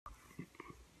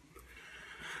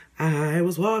I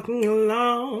was walking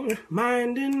along,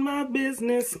 minding my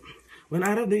business, when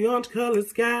out of the orange-colored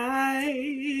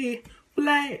sky,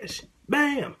 flash,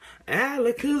 bam,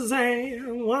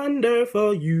 alakazam,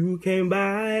 wonderful, you came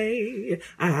by.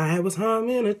 I was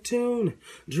humming a tune,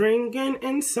 drinking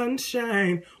in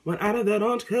sunshine, when out of that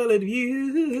orange-colored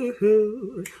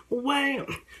view, wham,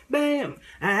 bam,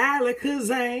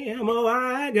 alakazam, oh,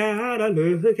 I gotta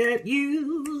look at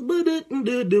you.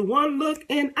 One look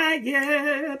and I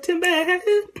get to bed.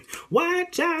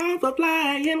 Watch out for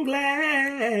flying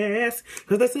glass,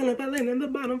 cause the ceiling fell in and the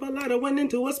bottom fell out. I went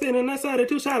into a spin and I started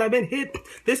to shout, I've been hit.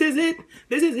 This is it,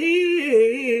 this is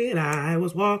it. I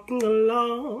was walking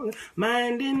along,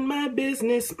 minding my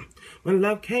business, when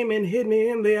love came and hit me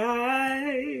in the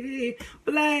eye.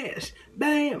 Flash,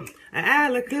 bam,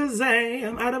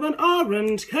 alakazam, out of an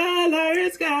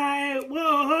orange-colored sky.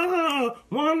 Whoa,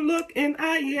 one look and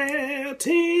I yell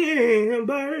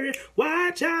timber.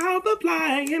 Watch out for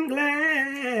flying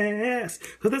glass,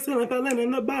 cause the ceiling fell in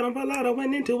and the bottom fell out. I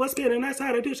went into a spin and I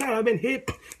started to shout, I've been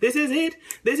hit. This is it,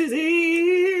 this is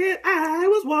it. I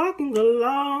was walking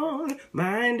along,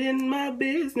 minding my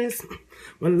business,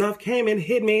 when love came and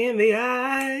hit me in the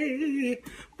eye.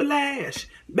 Flash,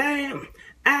 bam,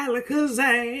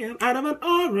 alakazam, out of an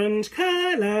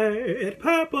orange-colored,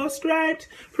 purple-striped,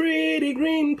 pretty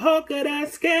green polka dot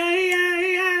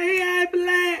sky.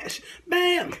 Flash,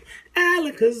 bam,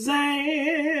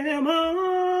 alakazam,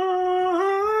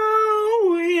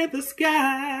 oh, in the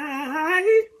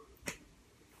sky.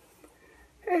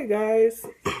 Hey guys,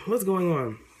 what's going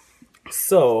on?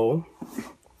 So,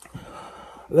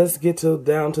 let's get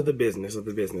down to the business of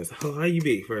the business. How you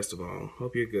be, first of all?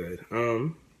 Hope you're good.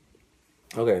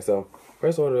 Okay, so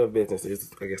first order of business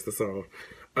is, I guess, the song.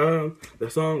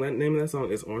 That name of that song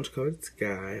is Orange Colored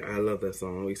Sky. I love that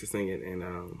song. We used to sing it, and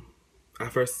I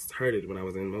first heard it when I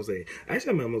was in Mosaic. I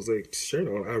actually have my Mosaic shirt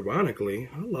on, ironically.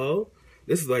 Hello.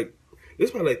 This is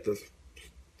probably like the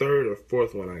third or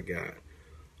fourth one I got.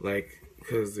 Like,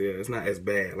 because yeah, it's not as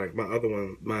bad. Like my other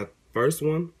one, my first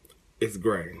one, it's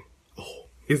gray. Oh,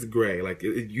 it's gray. Like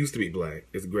it used to be black.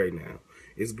 It's gray now.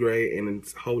 It's gray and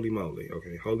it's holy moly.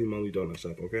 Okay, holy moly donut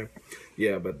shop. Okay,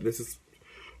 yeah, but this is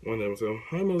one of them. So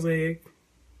hi Mosaic.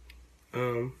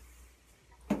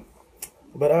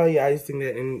 But yeah, I used to sing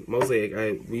that in Mosaic.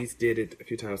 We did it a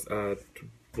few times.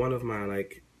 One of my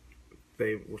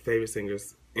favorite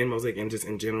singers in Mosaic and just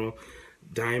in general,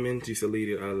 Diamond used to lead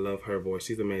it. I love her voice.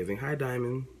 She's amazing. Hi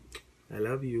Diamond, I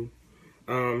love you.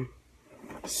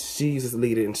 She used to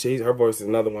lead it, and her voice is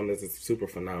another one that's super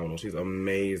phenomenal. She's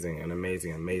amazing, an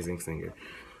amazing singer.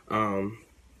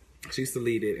 She used to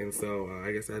lead it, and so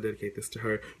I guess I dedicate this to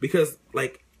her because,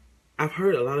 like, I've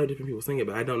heard a lot of different people sing it,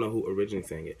 but I don't know who originally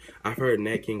sang it. I've heard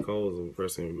Nat King Cole was the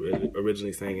person who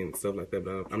originally sang it and stuff like that,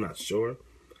 but I'm not sure.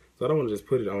 So I don't want to just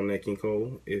put it on Nat King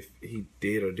Cole if he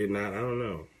did or did not. I don't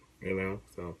know, you know.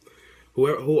 So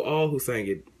all who sang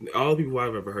it, all the people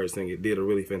I've ever heard sing it did a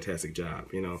really fantastic job,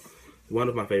 you know. One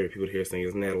of my favorite people to hear sing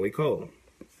is Natalie Cole.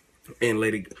 And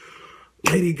Lady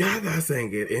Gaga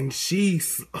sang it, and she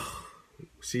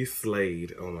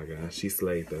slayed. Oh my gosh, she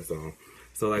slayed that song.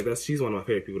 So like she's one of my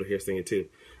favorite people to hear sing it too.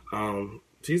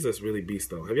 She's just really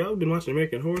beast though. Have y'all been watching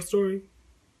American Horror Story?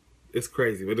 It's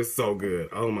crazy, but it's so good.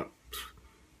 Oh my,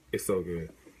 it's so good.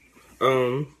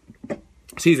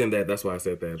 She's in that. That's why I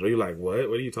said that. Are you like, what?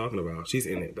 What are you talking about? She's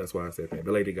in it. That's why I said that.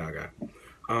 The Lady Gaga.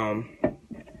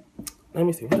 Let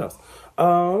me see, what else?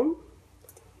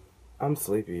 I'm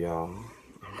sleepy, y'all.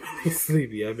 I'm really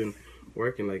sleepy. I've been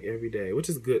working like every day, which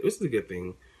is good. Which is a good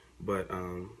thing. But,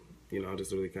 you know, I'm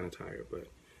just really kind of tired. But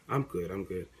I'm good.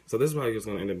 So this is probably just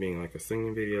going to end up being like a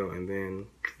singing video. And then,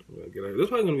 this is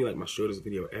probably going to be like my shortest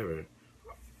video ever.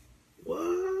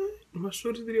 What? My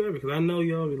shortest video ever? Because I know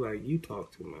y'all be like, you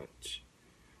talk too much.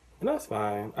 And that's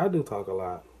fine. I do talk a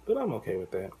lot. But I'm okay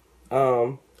with that.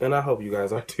 And I hope you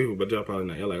guys are too, but y'all probably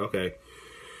not. You're like, okay,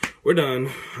 we're done.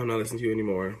 I'm not listening to you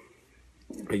anymore.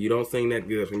 You don't sing that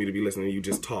good for me to be listening. You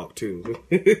just talk too.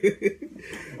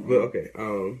 But okay,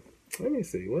 let me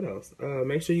see, what else?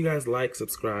 Make sure you guys like,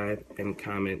 subscribe, and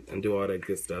comment, and do all that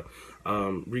good stuff.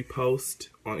 Repost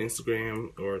on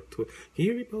Instagram or Twitter. Can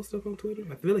you repost stuff on Twitter?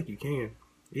 I feel like you can.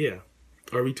 Yeah.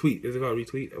 Or retweet. Is it called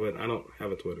retweet? But I don't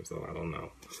have a Twitter, so I don't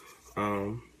know.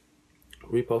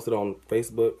 Repost it on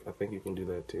Facebook. I think you can do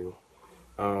that too.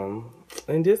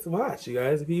 And just watch, you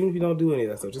guys. Even if you don't do any of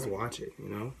that stuff, just watch it, you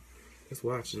know? Just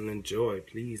watch and enjoy.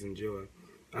 Please enjoy.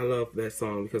 I love that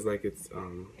song because, like, it's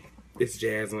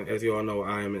jazz. And as you all know,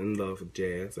 I am in love with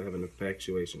jazz. I have an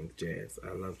infatuation with jazz.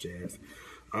 I love jazz.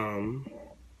 I'll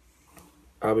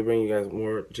be bringing you guys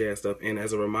more jazz stuff. And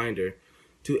as a reminder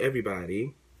to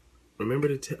everybody,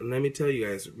 remember to let me tell you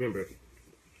guys. Remember,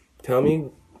 tell me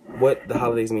what the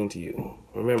holidays mean to you.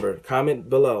 Remember, comment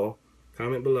below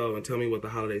and tell me what the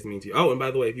holidays mean to you. Oh, and by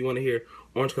the way, if you want to hear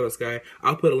Orange Color Sky,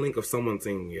 I'll put a link of someone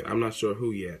singing it. I'm not sure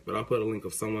who yet, but I'll put a link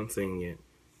of someone singing it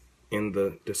in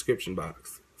the description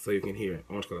box so you can hear it,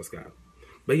 Orange Color Sky.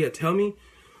 But yeah, tell me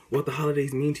what the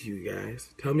holidays mean to you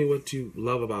guys. Tell me what you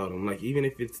love about them. Like, even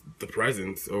if it's the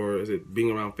presents, or is it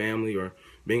being around family, or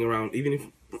being around, even if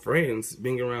friends,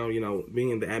 being around, you know, being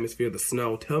in the atmosphere, the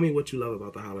snow. Tell me what you love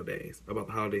about the holidays, about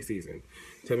the holiday season.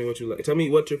 Tell me what you like. Tell me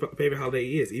what your favorite holiday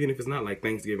is, even if it's not like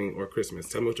Thanksgiving or Christmas.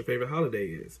 Tell me what your favorite holiday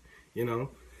is, you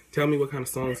know. Tell me what kind of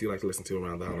songs you like to listen to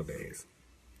around the holidays.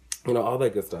 You know, all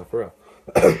that good stuff, for real.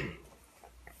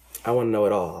 I want to know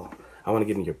it all. I want to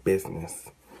get in your business.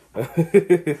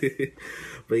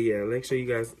 But yeah, make sure you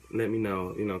guys let me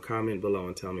know, you know, comment below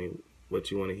and tell me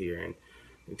what you want to hear, and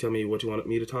tell me what you want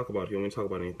me to talk about. If you want me to talk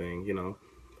about anything, you know,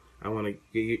 I'll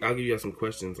give you guys some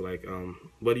questions like,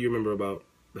 what do you remember about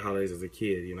the holidays as a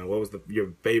kid? You know, what was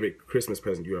your favorite Christmas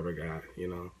present you ever got? You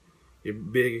know, your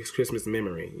biggest Christmas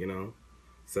memory, you know.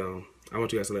 So I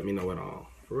want you guys to let me know it all,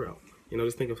 for real. You know,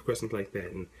 just think of questions like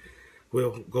that, and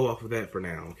we'll go off of that for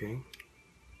now, okay?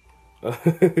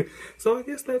 So I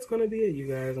guess that's gonna be it, you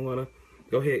guys. I'm gonna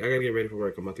go ahead. I gotta get ready for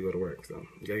work. I'm about to go to work, so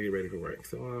I gotta get ready for work.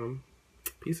 So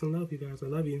peace and love, you guys. I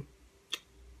love you.